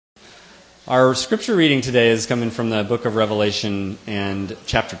Our scripture reading today is coming from the book of Revelation and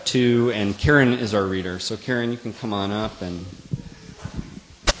chapter 2, and Karen is our reader. So Karen, you can come on up. And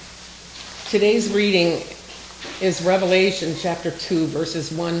today's reading is Revelation chapter 2,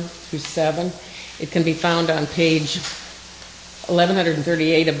 verses 1 through 7. It can be found on page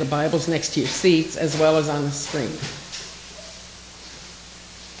 1138 of the Bibles next to your seats, as well as on the screen.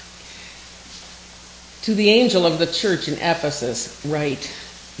 To the angel of the church in Ephesus write,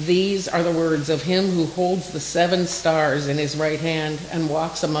 "These are the words of him who holds the 7 stars in his right hand and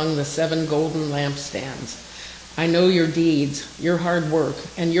walks among the 7 golden lampstands. I know your deeds, your hard work,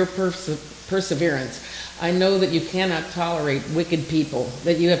 and your perseverance. I know that you cannot tolerate wicked people,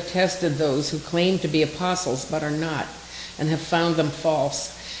 that you have tested those who claim to be apostles but are not, and have found them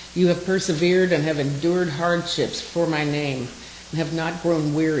false. You have persevered and have endured hardships for my name, and have not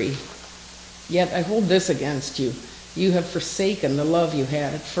grown weary. Yet I hold this against you. You have forsaken the love you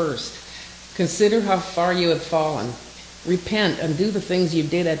had at first. Consider how far you have fallen. Repent and do the things you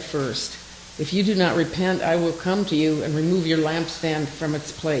did at first. If you do not repent, I will come to you and remove your lampstand from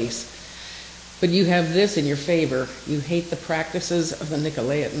its place. But you have this in your favor. You hate the practices of the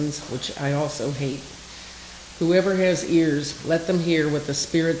Nicolaitans, which I also hate. Whoever has ears, let them hear what the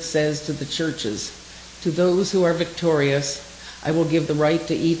Spirit says to the churches. To those who are victorious, I will give the right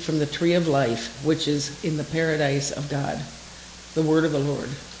to eat from the tree of life, which is in the paradise of God." The word of the Lord.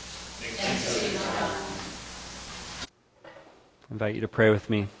 Thanks be to God. I invite you to pray with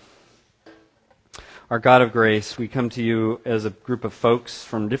me. Our God of grace, we come to you as a group of folks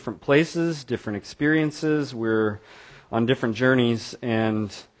from different places, different experiences. We're on different journeys,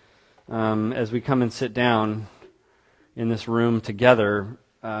 and as we come and sit down in this room together,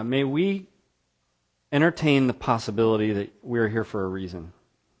 may we entertain the possibility that we're here for a reason.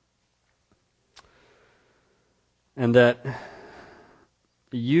 And that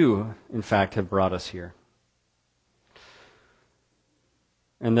you, in fact, have brought us here.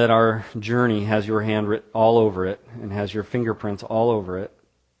 And that our journey has your hand writ all over it and has your fingerprints all over it.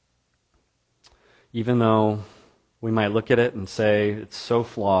 Even though we might look at it and say, it's so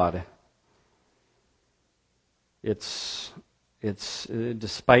flawed. It's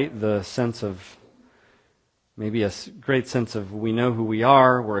despite the sense of maybe a great sense of we know who we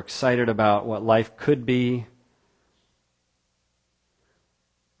are, we're excited about what life could be,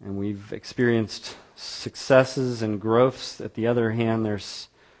 and we've experienced successes and growths. At the other hand, there's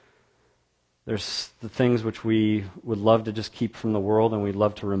the things which we would love to just keep from the world and we'd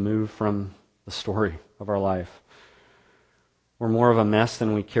love to remove from the story of our life. We're more of a mess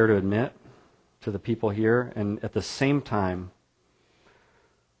than we care to admit to the people here, and at the same time,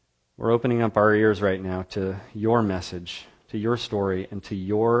 we're opening up our ears right now to your message, to your story, and to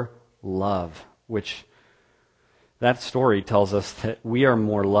your love, which that story tells us that we are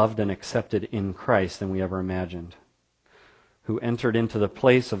more loved and accepted in Christ than we ever imagined, who entered into the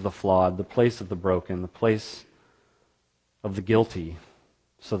place of the flawed, the place of the broken, the place of the guilty,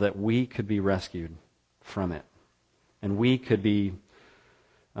 so that we could be rescued from it, and we could be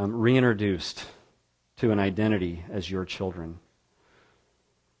reintroduced to an identity as your children.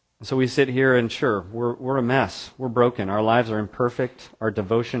 So we sit here and sure, we're a mess. We're broken. Our lives are imperfect. Our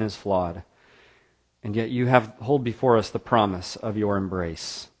devotion is flawed. And yet you hold before us the promise of your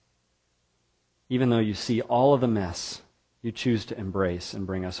embrace. Even though you see all of the mess, you choose to embrace and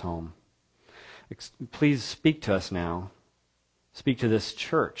bring us home. Please speak to us now. Speak to this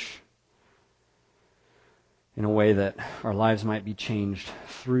church in a way that our lives might be changed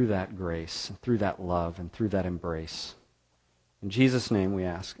through that grace, through that love, and through that embrace. In Jesus' name we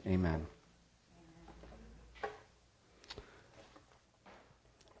ask, amen.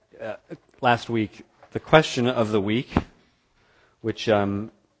 Last week, the question of the week, which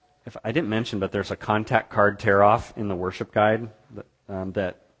if I didn't mention, but there's a contact card tear-off in the worship guide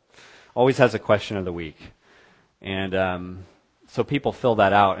that always has a question of the week. And so people fill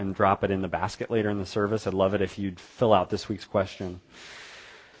that out and drop it in the basket later in the service. I'd love it if you'd fill out this week's question.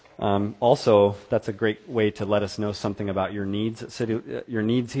 Also, that's a great way to let us know something about your needs at City, your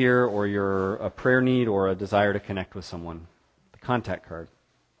needs here, or a prayer need, or a desire to connect with someone. The contact card.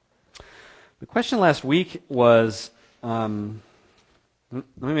 The question last week was, let me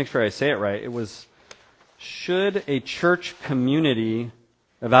make sure I say it right. It was, should a church community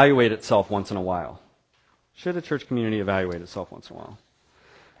evaluate itself once in a while? Should a church community evaluate itself once in a while?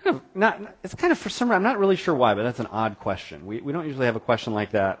 It's kind of, for some reason, I'm not really sure why, but that's an odd question. We don't usually have a question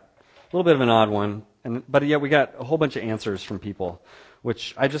like that. A little bit of an odd one, but yet we got a whole bunch of answers from people,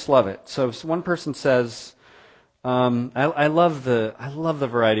 which I just love it. So one person says, I love the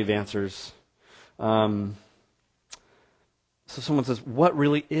variety of answers. So someone says, what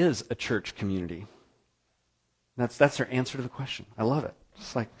really is a church community? That's their answer to the question. I love it.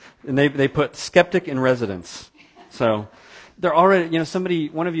 It's like, and they put skeptic in residence. So they're already,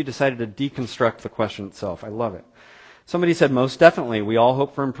 one of you decided to deconstruct the question itself. I love it. Somebody said, most definitely, we all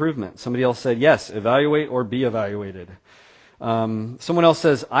hope for improvement. Somebody else said, yes, evaluate or be evaluated. Someone else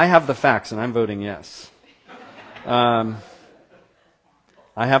says, I have the facts, and I'm voting yes.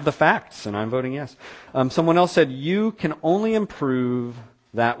 I have the facts, and I'm voting yes. Someone else said, you can only improve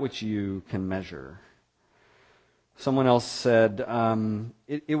that which you can measure. Someone else said,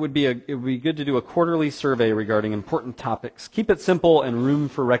 it would be good to do a quarterly survey regarding important topics. Keep it simple and room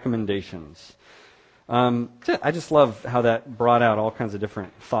for recommendations. I just love how that brought out all kinds of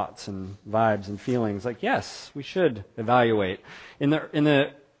different thoughts and vibes and feelings. Like, yes, we should evaluate. In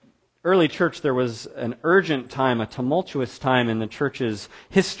the early church, there was an urgent time, a tumultuous time in the church's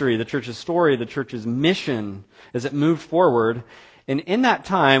history, the church's story, the church's mission as it moved forward. And in that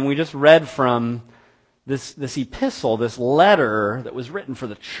time, we just read from this epistle, this letter that was written for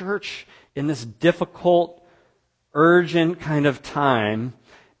the church in this difficult, urgent kind of time.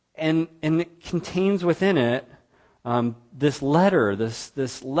 And it contains within it this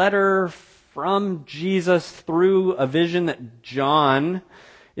letter from Jesus through a vision that John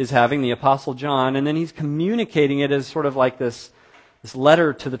is having, the Apostle John, and then he's communicating it as sort of like this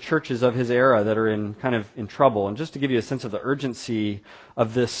letter to the churches of his era that are in trouble. And just to give you a sense of the urgency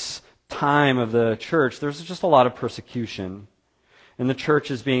of this time of the church, there's just a lot of persecution. And the church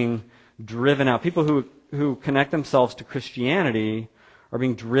is being driven out. People who connect themselves to Christianity are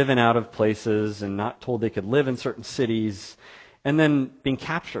being driven out of places and not told they could live in certain cities, and then being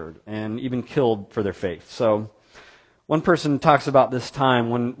captured and even killed for their faith. So one person talks about this time,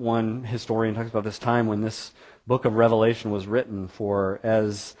 one historian talks about this time when this book of Revelation was written for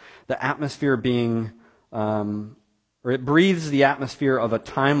as the atmosphere being, or it breathes the atmosphere of a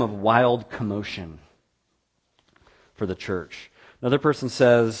time of wild commotion for the church. Another person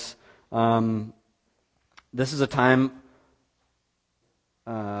says, this is a time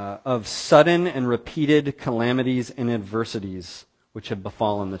of sudden and repeated calamities and adversities which have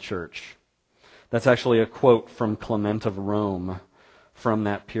befallen the church. That's actually a quote from Clement of Rome from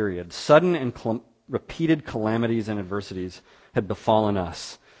that period. Sudden and repeated calamities and adversities had befallen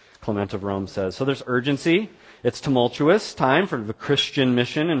us, Clement of Rome says. So there's urgency. It's tumultuous time for the Christian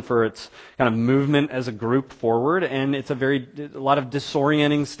mission and for its kind of movement as a group forward, and it's a lot of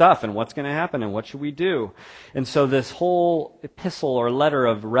disorienting stuff, and what's going to happen, and what should we do? And so this whole epistle or letter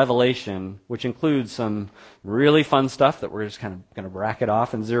of Revelation, which includes some really fun stuff that we're just kind of going to bracket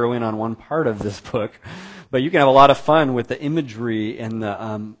off and zero in on one part of this book, but you can have a lot of fun with the imagery and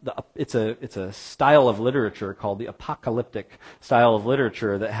it's a style of literature called the apocalyptic style of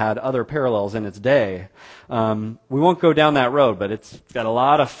literature that had other parallels in its day. We won't go down that road, but it's got a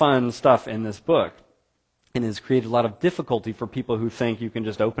lot of fun stuff in this book, and has created a lot of difficulty for people who think you can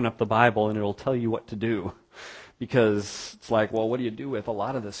just open up the Bible and it'll tell you what to do, because it's like, well, what do you do with a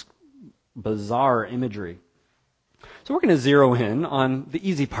lot of this bizarre imagery? So we're going to zero in on the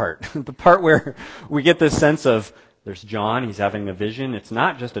easy part, the part where we get this sense of there's John, he's having a vision. It's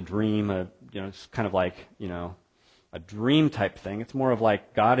not just a dream, it's kind of like, a dream type thing. It's more of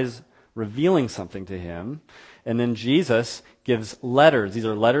like God is revealing something to him. And then Jesus gives letters. These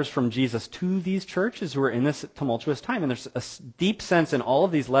are letters from Jesus to these churches who are in this tumultuous time. And there's a deep sense in all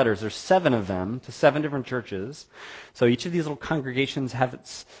of these letters. There's 7 of them to 7 different churches. So each of these little congregations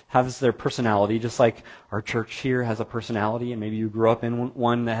has their personality, just like our church here has a personality, and maybe you grew up in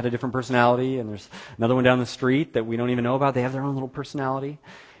one that had a different personality, and there's another one down the street that we don't even know about. They have their own little personality.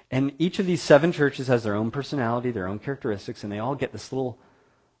 And each of these 7 churches has their own personality, their own characteristics, and they all get this little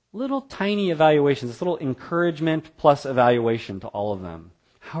tiny evaluation, this little encouragement plus evaluation to all of them.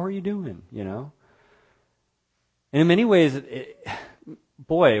 How are you doing, And in many ways,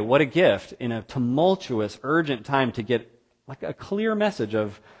 boy, what a gift in a tumultuous, urgent time to get like a clear message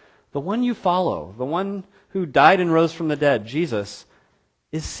of the one you follow, the one who died and rose from the dead, Jesus,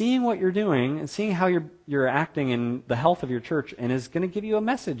 is seeing what you're doing and seeing how you're acting in the health of your church, and is going to give you a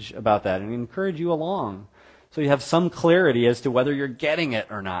message about that and encourage you along. So you have some clarity as to whether you're getting it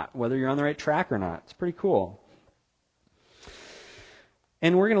or not, whether you're on the right track or not. It's pretty cool.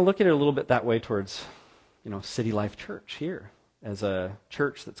 And we're going to look at it a little bit that way towards, City Life Church here as a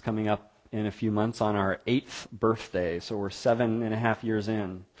church that's coming up in a few months on our 8th birthday. So we're 7.5 years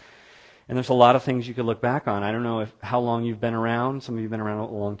in. And there's a lot of things you could look back on. I don't know how long you've been around. Some of you have been around a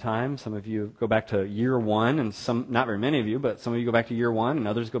long time. Some of you go back to year 1, and some, not very many of you, but some of you go back to year 1, and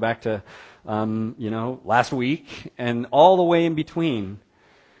others go back to, last week, and all the way in between.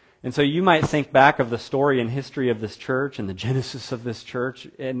 And so you might think back of the story and history of this church and the genesis of this church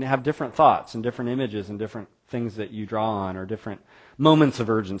and have different thoughts and different images and different things that you draw on or different moments of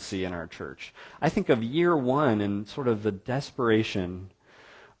urgency in our church. I think of year one and sort of the desperation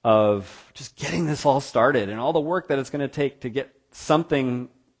of just getting this all started and all the work that it's going to take to get something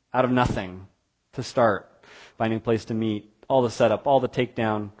out of nothing to start, finding a place to meet, all the setup, all the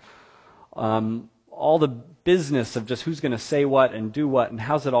takedown, all the business of just who's going to say what and do what and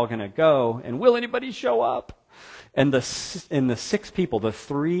how's it all going to go and will anybody show up? And the 6 people, the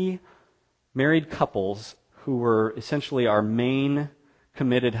 3 married couples who were essentially our main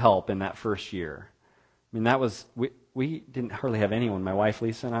committed help in that first year. I mean, that was, we didn't hardly have anyone. My wife,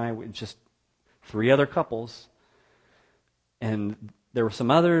 Lisa, and I, just 3 other couples. And there were some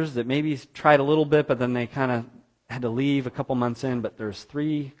others that maybe tried a little bit, but then they kind of had to leave a couple months in. But there's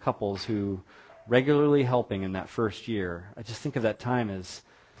 3 couples who regularly helping in that first year. I just think of that time as,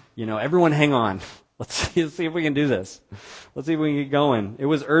 everyone hang on. Let's see if we can do this. Let's see if we can get going. It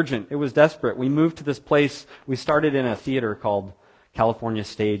was urgent. It was desperate. We moved to this place. We started in a theater called California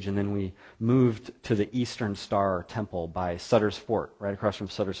Stage, and then we moved to the Eastern Star Temple by Sutter's Fort, right across from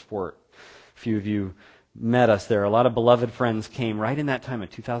Sutter's Fort. A few of you met us there. A lot of beloved friends came right in that time of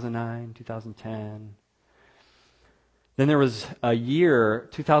 2009, 2010. Then there was a year,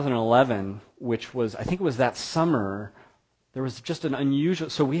 2011, which was, I think it was that summer, there was just an unusual,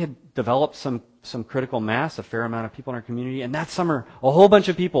 so we had developed some critical mass, a fair amount of people in our community, and that summer, a whole bunch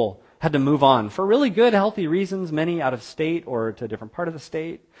of people had to move on for really good, healthy reasons, many out of state or to a different part of the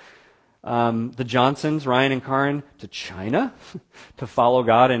state. The Johnsons, Ryan and Karen, to China to follow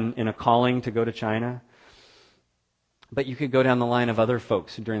God in a calling to go to China. But you could go down the line of other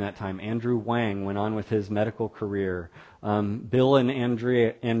folks during that time. Andrew Wang went on with his medical career. Bill and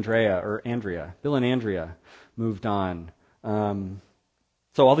Andrea moved on.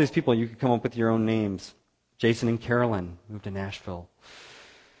 So all these people, you could come up with your own names. Jason and Carolyn moved to Nashville.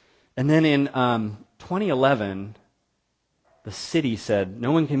 And then in 2011, the city said,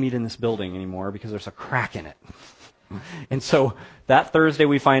 no one can meet in this building anymore because there's a crack in it. And so that Thursday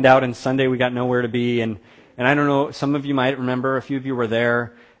we find out, and Sunday we got nowhere to be. And I don't know, some of you might remember, a few of you were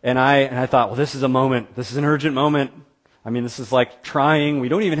there, and I thought, well, this is a moment. This is an urgent moment. I mean, this is like trying. We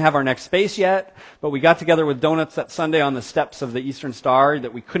don't even have our next space yet, but we got together with donuts that Sunday on the steps of the Eastern Star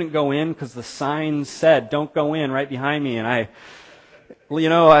that we couldn't go in because the sign said, don't go in, right behind me. And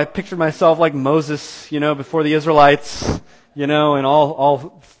I pictured myself like Moses, before the Israelites, and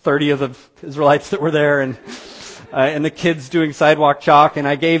all 30 of the Israelites that were there, and the kids doing sidewalk chalk, and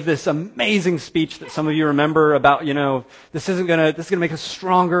I gave this amazing speech that some of you remember about, this is gonna make us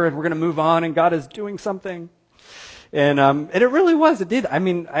stronger, and we're gonna move on, and God is doing something. And it really was. It did. I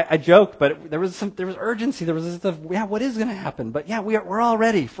mean, I joked, but there was urgency. There was this stuff. Yeah, what is going to happen? But yeah, we're all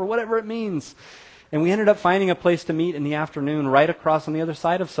ready for whatever it means. And we ended up finding a place to meet in the afternoon right across on the other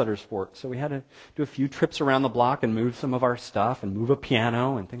side of Sutter's Fort. So we had to do a few trips around the block and move some of our stuff and move a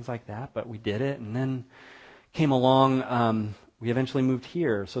piano and things like that. But we did it, and then came along. We eventually moved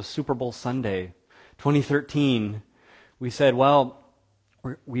here. So Super Bowl Sunday, 2013, we said, well,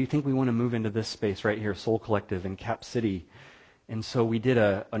 we think we want to move into this space right here, Soul Collective in Cap City. And so we did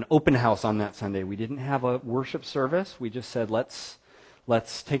an open house on that Sunday. We didn't have a worship service. We just said, let's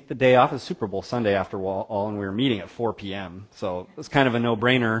take the day off. It's Super Bowl Sunday after all, and we were meeting at 4 p.m. So it was kind of a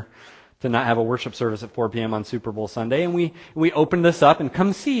no-brainer to not have a worship service at 4 p.m. on Super Bowl Sunday. And we opened this up and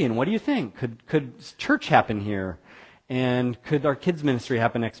come see. And what do you think? Could church happen here? And could our kids ministry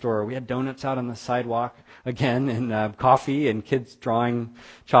happen next door? We had donuts out on the sidewalk again, and coffee, and kids drawing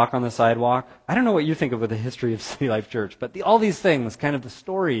chalk on the sidewalk. I don't know what you think of with the history of City Life Church, but all these things, kind of the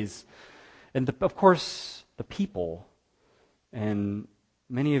stories, and of course the people, and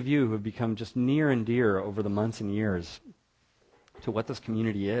many of you who have become just near and dear over the months and years to what this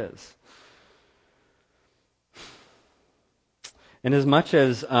community is. And as much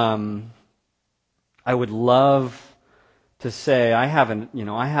as I would love to say I have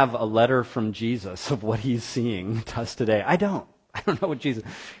a letter from Jesus of what he's seeing to us today. I don't know what Jesus.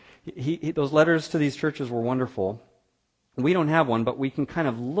 Those letters to these churches were wonderful. We don't have one, but we can kind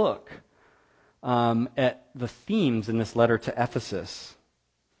of look at the themes in this letter to Ephesus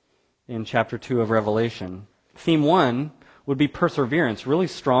in chapter 2 of Revelation. Theme 1 would be perseverance, really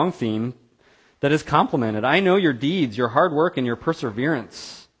strong theme that is complemented. I know your deeds, your hard work, and your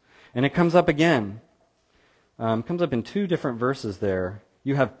perseverance. And it comes up again. Comes up in 2 different verses there.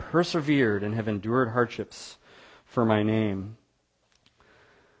 You have persevered and have endured hardships for my name.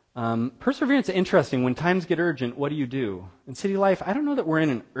 Perseverance is interesting. When times get urgent, what do you do? In City Life, I don't know that we're in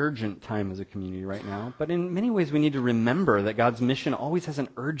an urgent time as a community right now, but in many ways we need to remember that God's mission always has an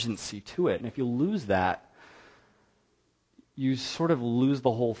urgency to it. And if you lose that, you sort of lose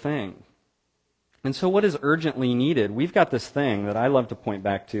the whole thing. And so what is urgently needed? We've got this thing that I love to point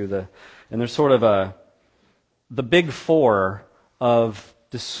back to, and there's sort of the big four of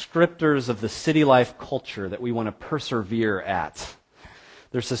descriptors of the City Life culture that we want to persevere at.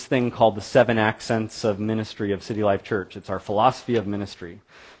 There's this thing called the 7 accents of ministry of City Life Church. It's our philosophy of ministry.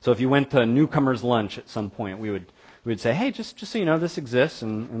 So if you went to newcomer's lunch at some point, we would say, hey, just so you know, this exists,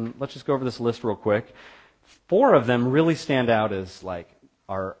 and let's just go over this list real quick. 4 of them really stand out as like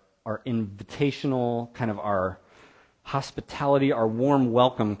our invitational, kind of our hospitality, our warm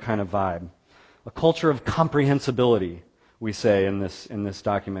welcome kind of vibe. A culture of comprehensibility, we say in this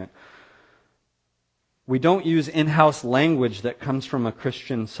document. We don't use in-house language that comes from a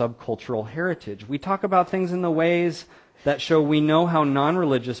Christian subcultural heritage. We talk about things in the ways that show we know how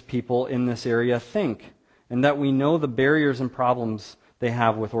non-religious people in this area think, and that we know the barriers and problems they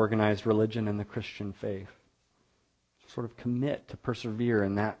have with organized religion and the Christian faith. Sort of commit to persevere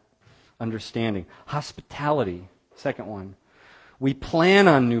in that understanding. Hospitality, second one. We plan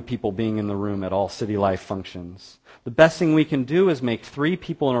on new people being in the room at all City Life functions. The best thing we can do is make 3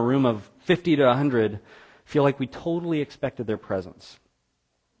 people in a room of 50 to 100 feel like we totally expected their presence.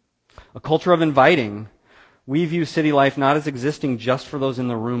 A culture of inviting. We view City Life not as existing just for those in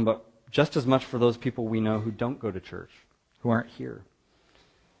the room, but just as much for those people we know who don't go to church, who aren't here.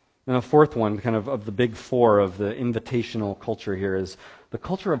 And a fourth one, kind of the big 4 of the invitational culture here, is the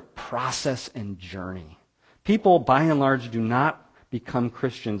culture of process and journey. People, by and large, do not become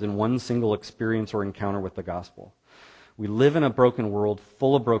Christians in one single experience or encounter with the gospel. We live in a broken world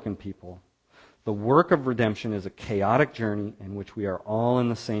full of broken people. The work of redemption is a chaotic journey in which we are all in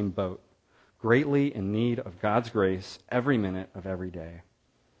the same boat, greatly in need of God's grace every minute of every day.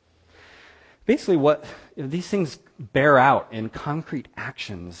 Basically, what these things bear out in concrete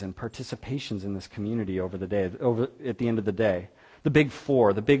actions and participations in this community at the end of the day. The big four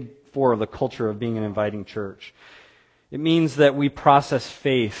of the culture of being an inviting church. It means that we process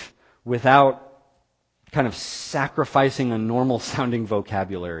faith without kind of sacrificing a normal sounding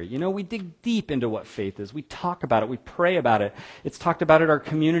vocabulary. You know, we dig deep into what faith is. We talk about it. We pray about it. It's talked about at our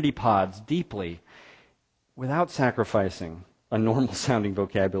community pods deeply without sacrificing a normal sounding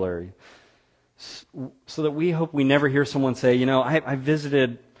vocabulary. So that we hope we never hear someone say, you know, I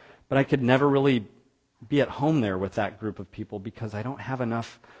visited, but I could never really be at home there with that group of people because I don't have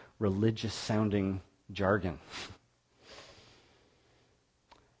enough religious sounding jargon.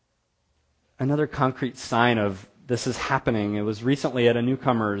 Another concrete sign of this is happening, it was recently at a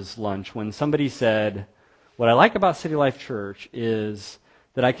newcomer's lunch when somebody said, what I like about City Life Church is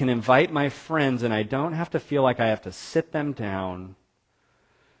that I can invite my friends and I don't have to feel like I have to sit them down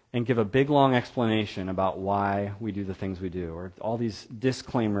and give a big long explanation about why we do the things we do, or all these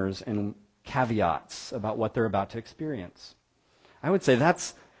disclaimers and caveats about what they're about to experience. I would say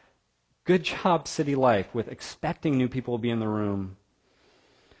that's good job, City Life, with expecting new people to be in the room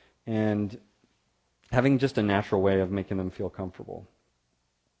and having just a natural way of making them feel comfortable.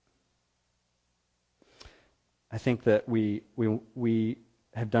 I think that we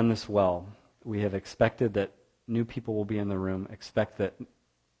have done this well. We have expected that new people will be in the room, expect that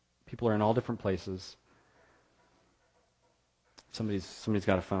people are in all different places. Somebody's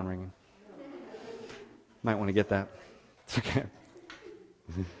got a phone ringing. Might want to get that. It's okay.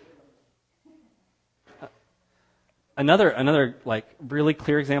 Another like really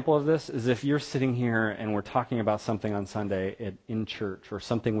clear example of this is if you're sitting here and we're talking about something on Sunday in church or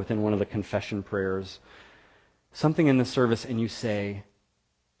something within one of the confession prayers, something in the service, and you say,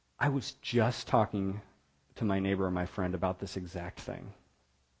 I was just talking to my neighbor or my friend about this exact thing.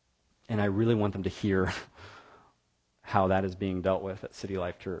 And I really want them to hear how that is being dealt with at City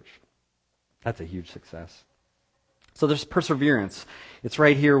Life Church. That's a huge success. So there's perseverance. It's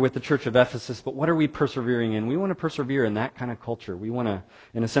right here with the Church of Ephesus, but what are we persevering in? We want to persevere in that kind of culture. We want to,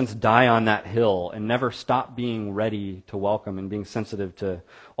 in a sense, die on that hill and never stop being ready to welcome and being sensitive to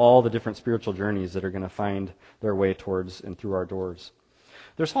all the different spiritual journeys that are going to find their way towards and through our doors.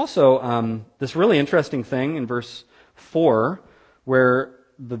 There's also this really interesting thing in verse 4 where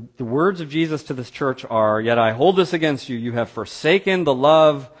the words of Jesus to this church are, yet I hold this against you, you have forsaken the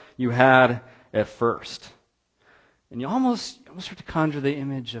love you had at first. And you almost start to conjure the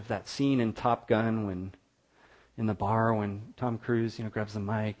image of that scene in Top Gun when, in the bar, when Tom Cruise, grabs the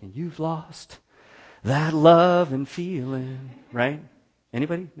mic and you've lost that love and feeling, right?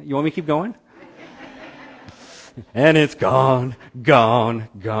 Anybody? You want me to keep going? And it's gone, gone,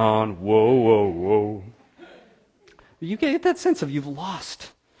 gone. Whoa, whoa, whoa. You get that sense of you've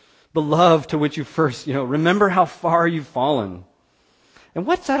lost the love to which you first, remember how far you've fallen. And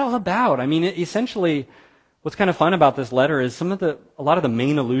what's that all about? I mean, essentially, what's kind of fun about this letter is a lot of the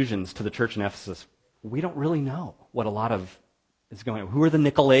main allusions to the church in Ephesus. We don't really know what a lot of is going on. Who are the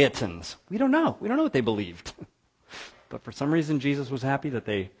Nicolaitans? We don't know. We don't know what they believed. But for some reason, Jesus was happy that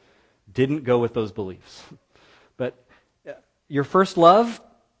they didn't go with those beliefs. But your first love,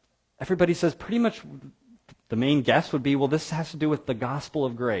 everybody says pretty much the main guess would be, well, this has to do with the gospel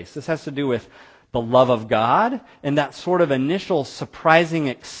of grace. This has to do with the love of God and that sort of initial surprising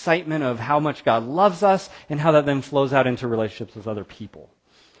excitement of how much God loves us and how that then flows out into relationships with other people.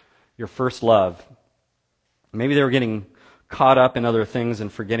 Your first love. Maybe they were getting caught up in other things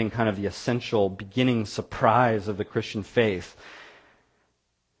and forgetting kind of the essential beginning surprise of the Christian faith.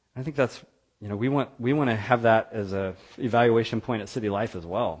 I think that's, we want to have that as a evaluation point at City Life as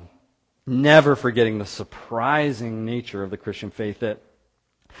well. Never forgetting the surprising nature of the Christian faith, that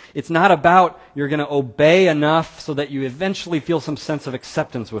it's not about you're going to obey enough so that you eventually feel some sense of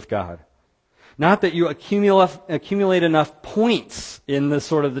acceptance with God. Not that you accumulate enough points in the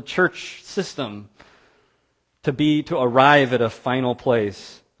sort of the church system to arrive at a final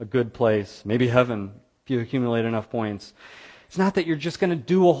place, a good place, maybe heaven, if you accumulate enough points. It's not that you're just going to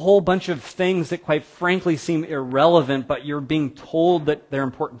do a whole bunch of things that quite frankly seem irrelevant, but you're being told that they're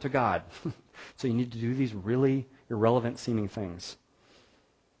important to God. So you need to do these really irrelevant seeming things.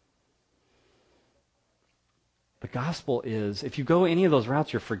 The gospel is, if you go any of those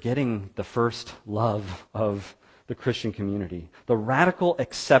routes, you're forgetting the first love of the Christian community. The radical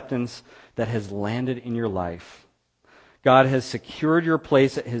acceptance that has landed in your life. God has secured your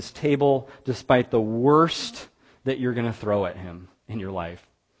place at his table despite the worst that you're going to throw at him in your life.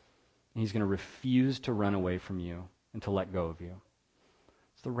 And he's going to refuse to run away from you and to let go of you.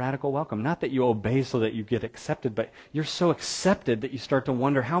 It's the radical welcome. Not that you obey so that you get accepted, but you're so accepted that you start to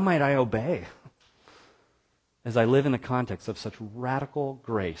wonder, how might I obey as I live in the context of such radical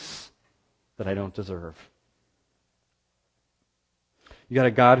grace that I don't deserve? You got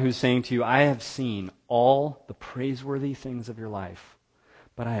a God who's saying to you, I have seen all the praiseworthy things of your life,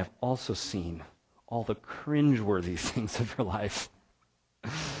 but I have also seen all the cringeworthy things of your life.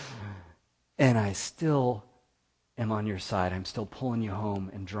 And I still am on your side. I'm still pulling you home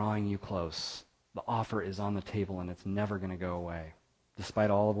and drawing you close. The offer is on the table and it's never going to go away, despite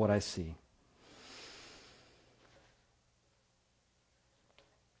all of what I see.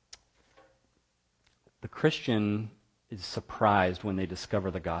 The Christian is surprised when they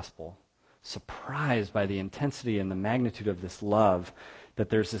discover the gospel, surprised by the intensity and the magnitude of this love, that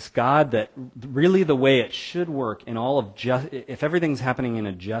there's this God that really the way it should work in all of if everything's happening in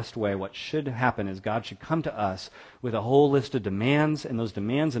a just way, what should happen is God should come to us with a whole list of demands, and those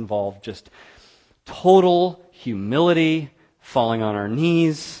demands involve just total humility, falling on our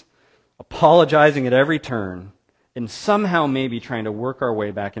knees, apologizing at every turn, and somehow maybe trying to work our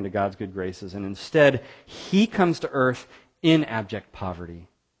way back into God's good graces. And instead, he comes to earth in abject poverty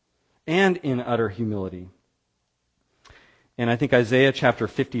and in utter humility. And I think Isaiah chapter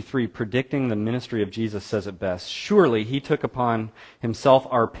 53, predicting the ministry of Jesus, says it best. Surely he took upon himself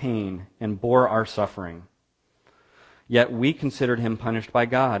our pain and bore our suffering. Yet we considered him punished by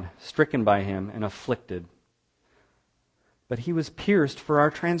God, stricken by him, and afflicted. But he was pierced for our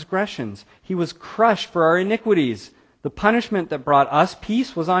transgressions. He was crushed for our iniquities. The punishment that brought us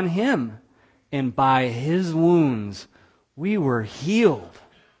peace was on him. And by his wounds we were healed.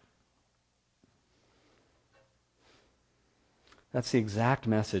 That's the exact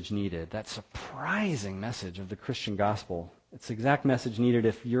message needed. That surprising message of the Christian gospel. It's the exact message needed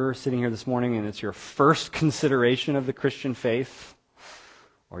if you're sitting here this morning and it's your first consideration of the Christian faith,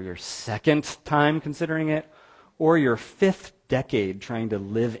 or your second time considering it, or your fifth decade trying to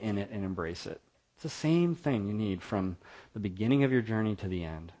live in it and embrace it. It's the same thing you need from the beginning of your journey to the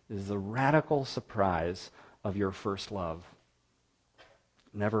end. It is the radical surprise of your first love.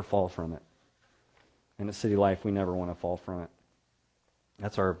 Never fall from it. And at City Life, we never want to fall from it.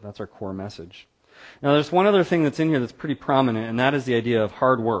 That's our core message. Now, there's one other thing that's in here that's pretty prominent, and that is the idea of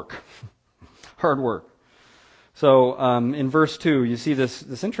hard work. Hard work. So in verse 2, you see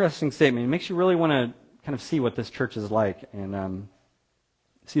this interesting statement. It makes you really want to kind of see what this church is like and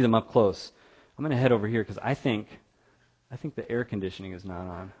see them up close. I'm going to head over here because I think the air conditioning is not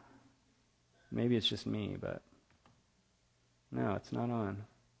on. Maybe it's just me, but no, it's not on.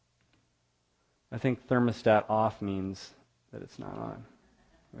 I think thermostat off means that it's not on.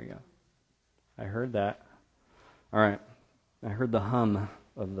 There we go. I heard that. All right. I heard the hum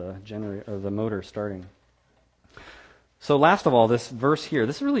of the generator or the motor starting. So last of all, this verse here,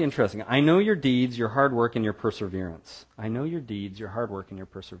 this is really interesting. I know your deeds, your hard work, and your perseverance. I know your deeds, your hard work, and your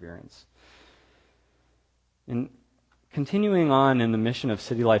perseverance. And continuing on in the mission of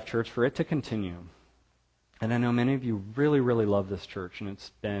City Life Church, for it to continue. And I know many of you really, really love this church, and it's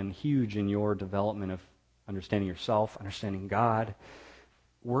been huge in your development of understanding yourself, understanding God,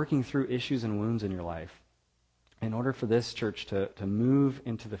 working through issues and wounds in your life. In order for this church to move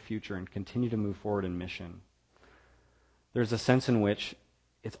into the future and continue to move forward in mission, there's a sense in which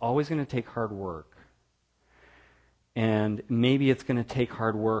it's always going to take hard work. And maybe it's going to take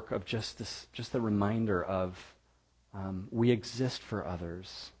hard work of just the reminder of we exist for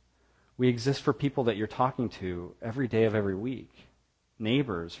others. We exist for people that you're talking to every day of every week.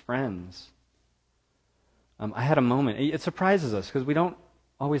 Neighbors, friends. I had a moment. It surprises us because we don't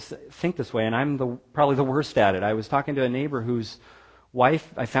always think this way, and I'm probably the worst at it. I was talking to a neighbor whose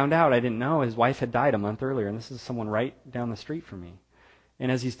wife, I found out, I didn't know, his wife had died a month earlier, and this is someone right down the street from me. And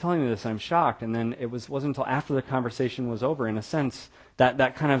as he's telling me this, I'm shocked, and then it wasn't until after the conversation was over, in a sense, that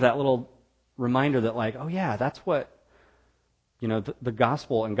little reminder that, like, oh yeah, that's what, the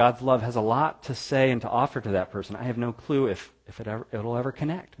gospel and God's love has a lot to say and to offer to that person. I have no clue if it'll ever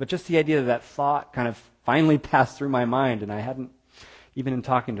connect. But just the idea that thought kind of finally passed through my mind, and I hadn't, even in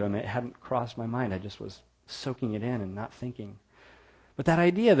talking to him, it hadn't crossed my mind. I just was soaking it in and not thinking. But that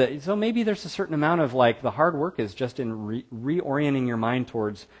idea that, so maybe there's a certain amount of, like, the hard work is just in reorienting your mind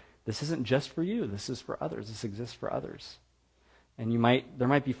towards, this isn't just for you, this is for others, this exists for others. And there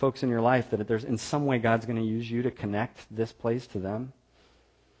might be folks in your life that there's in some way God's going to use you to connect this place to them.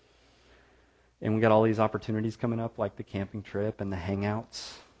 And we got all these opportunities coming up, like the camping trip and the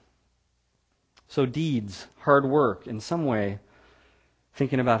hangouts. So deeds, hard work, in some way,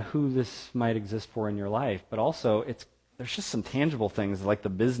 thinking about who this might exist for in your life, but also there's just some tangible things like the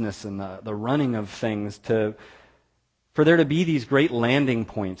business and the running of things for there to be these great landing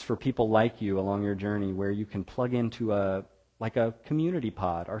points for people like you along your journey where you can plug into a community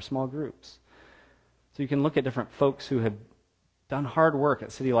pod, our small groups. So you can look at different folks who have done hard work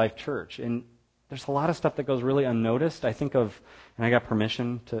at City Life Church, and there's a lot of stuff that goes really unnoticed. I think of, and I got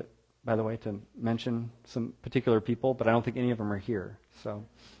permission to, by the way, to mention some particular people, but I don't think any of them are here. So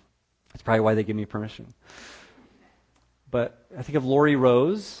that's probably why they give me permission. But I think of Lori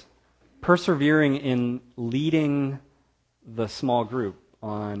Rose persevering in leading the small group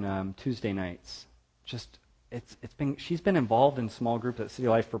on Tuesday nights. She's been involved in small groups at City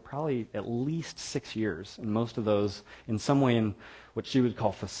Life for probably at least 6 years, and most of those in some way in what she would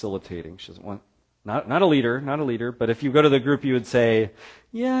call facilitating. She doesn't want not a leader, but if you go to the group, you would say,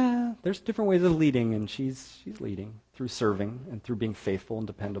 yeah, there's different ways of leading, and she's leading through serving and through being faithful and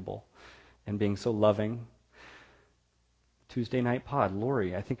dependable and being so loving. Tuesday night pod,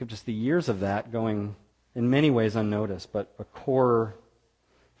 Lori, I think of just the years of that going in many ways unnoticed, but a core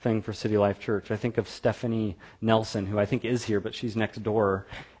thing for City Life Church. I think of Stephanie Nelson, who I think is here, but she's next door,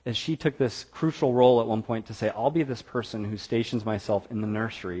 as she took this crucial role at one point to say, I'll be this person who stations myself in the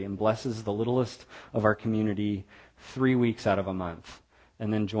nursery and blesses the littlest of our community 3 weeks out of a month,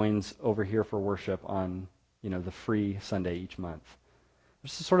 and then joins over here for worship on, the free Sunday each month.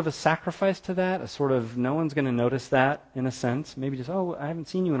 There's a sort of a sacrifice to that, a sort of no one's going to notice that in a sense. Maybe just, I haven't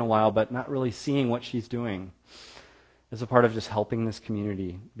seen you in a while, but not really seeing what she's doing as a part of just helping this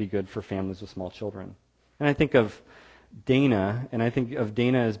community be good for families with small children. And I think of Dana,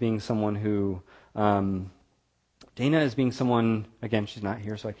 as being someone who, again, she's not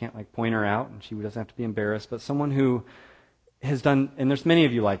here, so I can't point her out, and she doesn't have to be embarrassed, but someone who has done, and there's many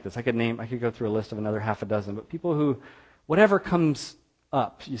of you like this. I could go through a list of another half a dozen, but people who, whatever comes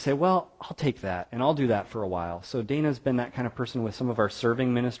up, you say, well, I'll take that, and I'll do that for a while. So Dana's been that kind of person with some of our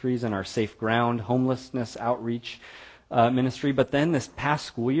serving ministries and our Safe Ground homelessness outreach ministry. But then this past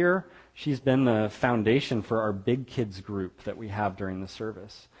school year, she's been the foundation for our big kids group that we have during the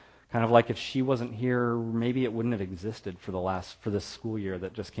service. Kind of like if she wasn't here, maybe it wouldn't have existed for this school year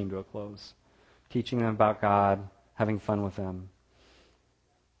that just came to a close. Teaching them about God, having fun with them.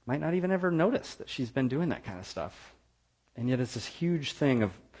 Might not even ever notice that she's been doing that kind of stuff. And yet it's this huge thing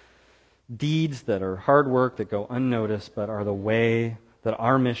of deeds that are hard work that go unnoticed, but are the way that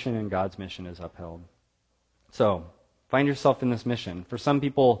our mission and God's mission is upheld. So, find yourself in this mission. For some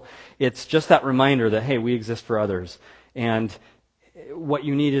people, it's just that reminder that, hey, we exist for others. And what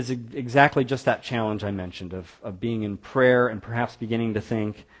you need is exactly just that challenge I mentioned of being in prayer and perhaps beginning to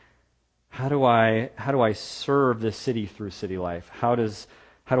think, how do I serve this city through City Life? How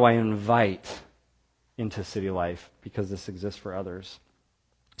do I invite into City Life because this exists for others?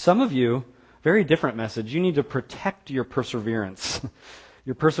 Some of you, very different message, you need to protect your perseverance.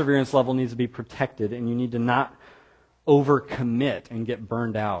 Your perseverance level needs to be protected, and you need to not overcommit and get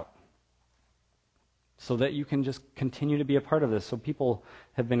burned out, so that you can just continue to be a part of this. So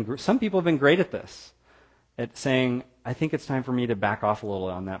some people have been great at this, at saying, I think it's time for me to back off a little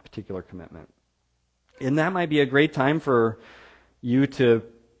on that particular commitment. And that might be a great time for you to,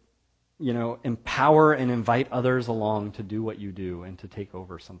 empower and invite others along to do what you do and to take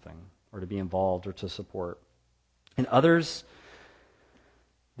over something or to be involved or to support. And others,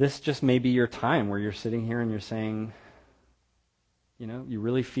 this just may be your time where you're sitting here and you're saying, you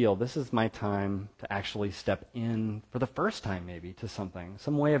really feel this is my time to actually step in for the first time maybe to something,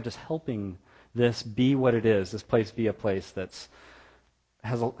 some way of just helping this be what it is, this place be a place that's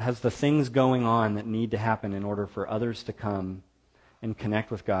has the things going on that need to happen in order for others to come and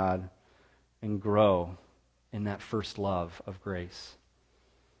connect with God and grow in that first love of grace.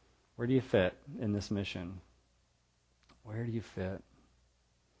 Where do you fit in this mission? Where do you fit?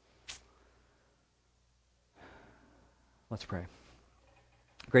 Let's pray.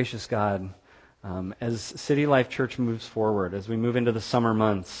 Gracious God, as City Life Church moves forward, as we move into the summer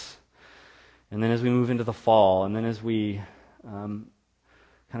months, and then as we move into the fall, and then as we kind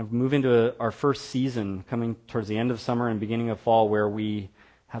of move into our first season coming towards the end of summer and beginning of fall, where we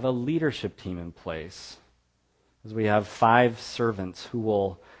have a leadership team in place, as we have 5 servants who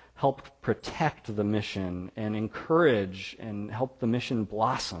will help protect the mission and encourage and help the mission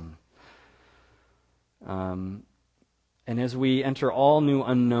blossom. And as we enter all new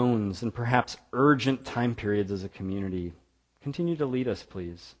unknowns and perhaps urgent time periods as a community, continue to lead us,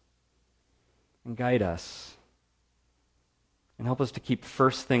 please, and guide us, and help us to keep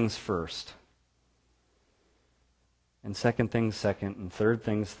first things first, and second things second, and third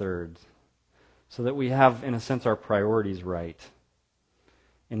things third, so that we have, in a sense, our priorities right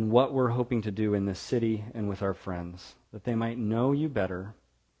in what we're hoping to do in this city and with our friends, that they might know you better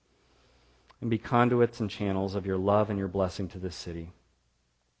and be conduits and channels of your love and your blessing to this city.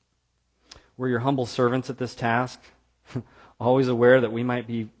 We're your humble servants at this task, always aware that we might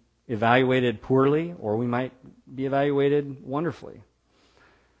be evaluated poorly or we might be evaluated wonderfully.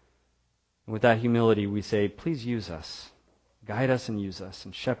 And with that humility, we say, please use us, guide us and use us,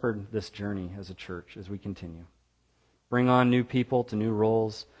 and shepherd this journey as a church as we continue. Bring on new people to new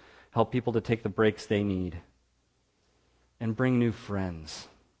roles, help people to take the breaks they need, and bring new friends.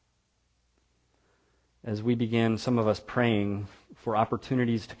 As we begin, some of us praying for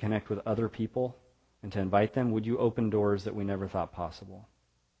opportunities to connect with other people and to invite them, would you open doors that we never thought possible?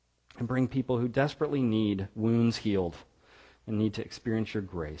 And bring people who desperately need wounds healed and need to experience your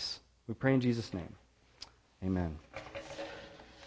grace. We pray in Jesus' name. Amen.